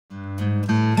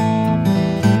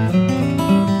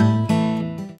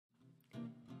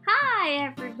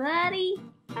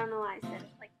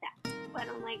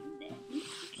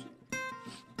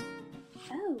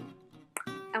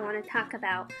talk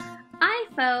about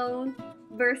iPhone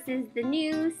versus the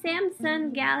new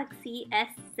Samsung Galaxy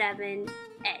S7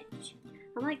 Edge.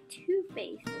 I'm like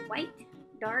Two-Face, white,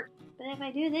 dark, but if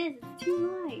I do this, it's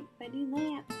too light. If I do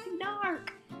that, it's too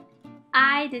dark.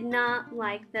 I did not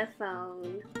like the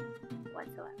phone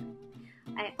whatsoever.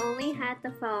 I only had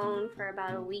the phone for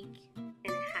about a week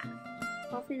and a half.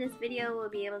 Hopefully this video will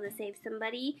be able to save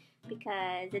somebody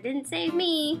because it didn't save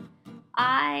me.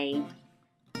 I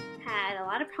had a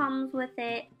lot of problems with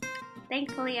it.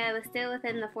 Thankfully, I was still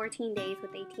within the 14 days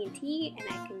with AT&T and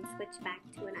I can switch back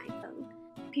to an iPhone.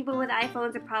 People with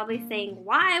iPhones are probably saying,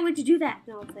 why would you do that?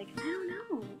 And I was like, I don't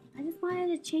know. I just wanted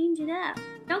to change it up.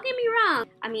 Don't get me wrong.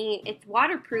 I mean, it's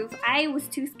waterproof. I was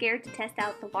too scared to test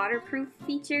out the waterproof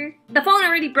feature. The phone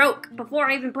already broke before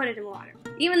I even put it in water.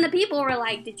 Even the people were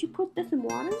like, did you put this in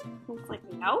water? I was like,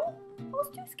 no. I was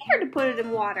too scared to put it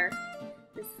in water.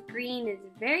 The screen is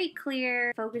very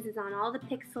clear, focuses on all the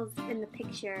pixels in the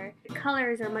picture. The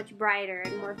colors are much brighter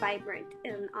and more vibrant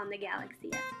on the Galaxy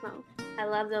S phone. I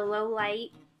love the low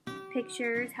light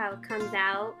pictures, how it comes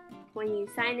out. When you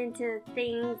sign into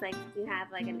things, like you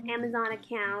have like an Amazon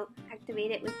account,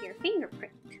 activate it with your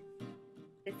fingerprint.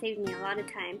 It saved me a lot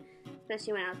of time,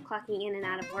 especially when I was clocking in and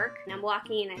out of work. And I'm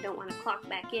walking and I don't want to clock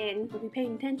back in. I'll be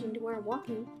paying attention to where I'm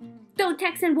walking. Don't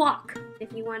text and walk.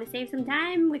 If you want to save some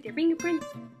time with your fingerprint,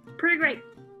 pretty great.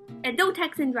 And don't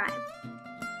text and drive.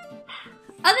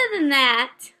 Other than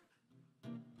that,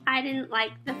 I didn't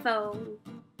like the phone.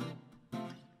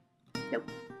 Nope.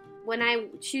 When I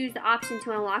choose the option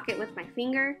to unlock it with my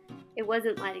finger, it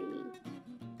wasn't letting me.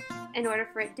 In order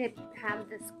for it to have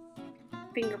this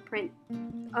fingerprint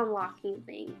unlocking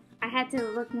thing, I had to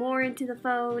look more into the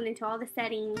phone, into all the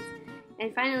settings,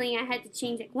 and finally I had to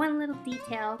change like one little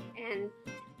detail, and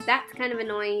that's kind of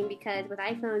annoying because with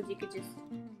iPhones you could just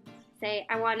say,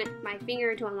 I want my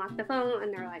finger to unlock the phone,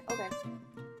 and they're like, okay.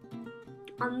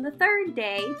 On the third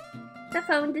day, the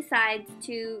phone decides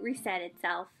to reset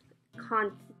itself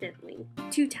constantly,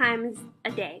 2 times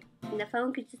a day. And the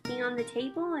phone could just be on the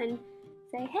table and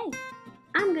say, hey,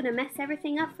 I'm gonna mess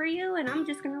everything up for you and I'm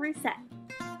just gonna reset.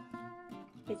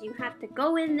 Because you have to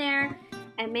go in there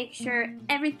and make sure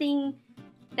everything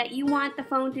that you want the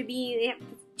phone to be, you have to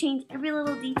change every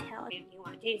little detail. If you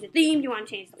want to change the theme, you want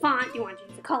to change the font, you want to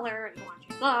change the color, you want to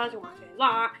change laws, you want to change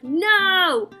law.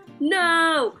 No!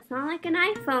 No! It's not like an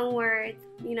iPhone where it's,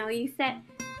 you know, you set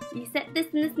this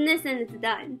and this and this and it's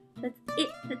done. That's it,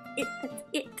 that's it, that's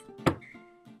it.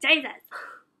 Jesus.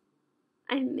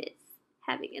 I miss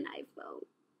having an iPhone.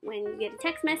 When you get a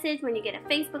text message, when you get a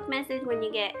Facebook message, when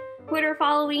you get Twitter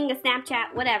following, a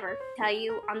Snapchat, whatever, tell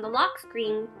you on the lock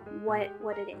screen what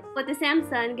it is. With the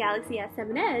Samsung Galaxy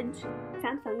S7 Edge,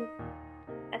 Samsung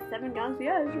S7 Galaxy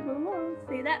Edge,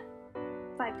 say that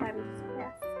 5 times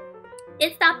fast.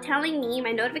 It stopped telling me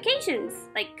my notifications,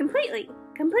 like completely.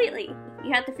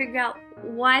 You have to figure out,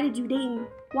 why did you ding?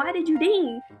 Why did you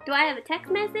ding? Do I have a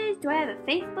text message? Do I have a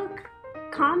Facebook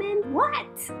comment?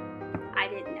 What? I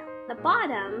didn't know. The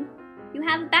bottom, you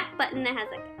have a back button that has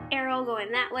like an arrow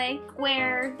going that way,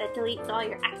 square that deletes all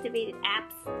your activated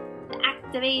apps. The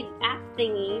activated app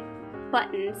thingy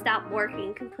button stopped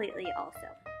working completely also.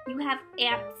 You have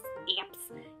apps.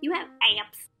 You have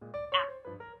apps.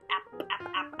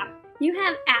 App. You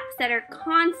have apps that are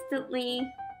constantly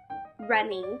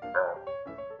running,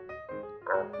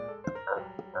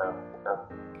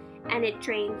 and it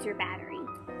drains your battery.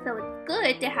 So it's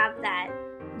good to have that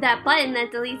button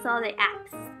that deletes all the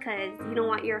apps, because you don't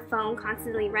want your phone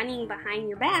constantly running behind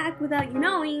your back without you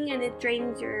knowing, and it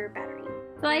drains your battery.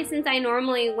 So since I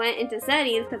normally went into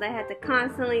settings because I had to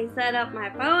constantly set up my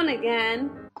phone again.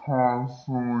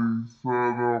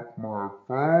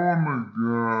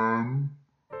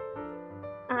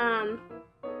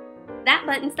 That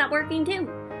button stopped working too.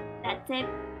 That's it.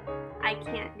 I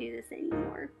can't do this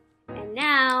anymore. And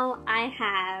now I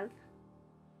have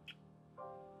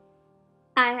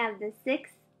the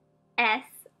 6S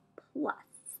Plus.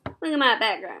 Look at my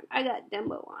background. I got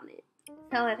Dumbo on it.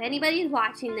 So if anybody's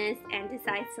watching this and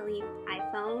decides to leave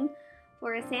iPhone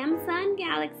for a Samsung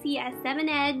Galaxy S7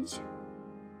 Edge,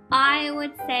 I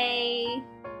would say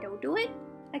don't do it.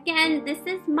 Again, this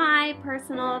is my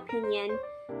personal opinion.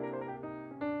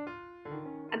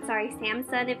 I'm sorry,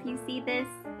 Samsung, if you see this.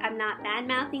 I'm not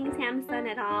bad-mouthing Samsung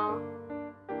at all.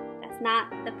 That's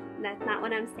not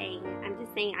what I'm saying. I'm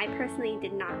just saying I personally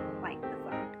did not like the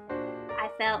phone. I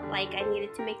felt like I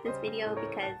needed to make this video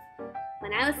because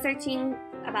when I was searching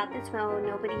about this phone,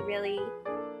 nobody really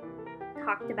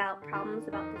talked about problems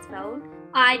about this phone.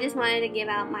 I just wanted to give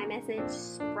out my message.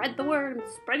 Spread the word.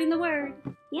 I'm spreading the word.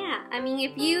 Yeah, I mean,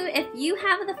 if you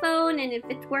have the phone and if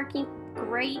it's working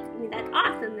great and That's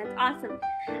awesome. That's awesome.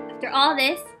 After all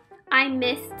this, I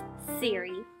missed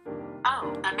Siri.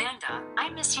 Oh, Amanda, I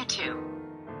miss you too.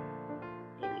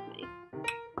 I like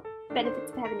my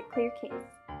benefits of having a clear case.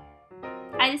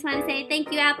 I just want to say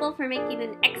thank you, Apple, for making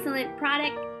an excellent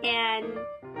product, and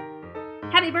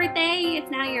happy birthday.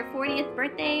 It's now your 40th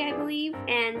birthday, I believe.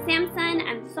 And Samsung,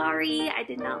 I'm sorry, I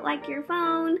did not like your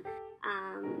phone.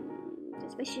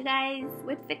 Just wish you guys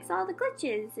would fix all the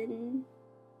glitches and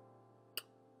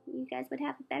you guys would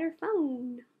have a better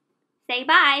phone. Say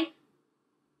bye.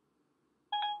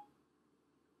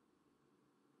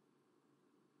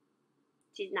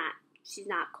 She's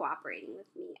not cooperating with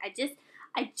me. I just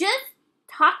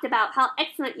talked about how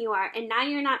excellent you are, and now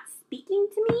you're not speaking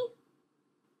to me?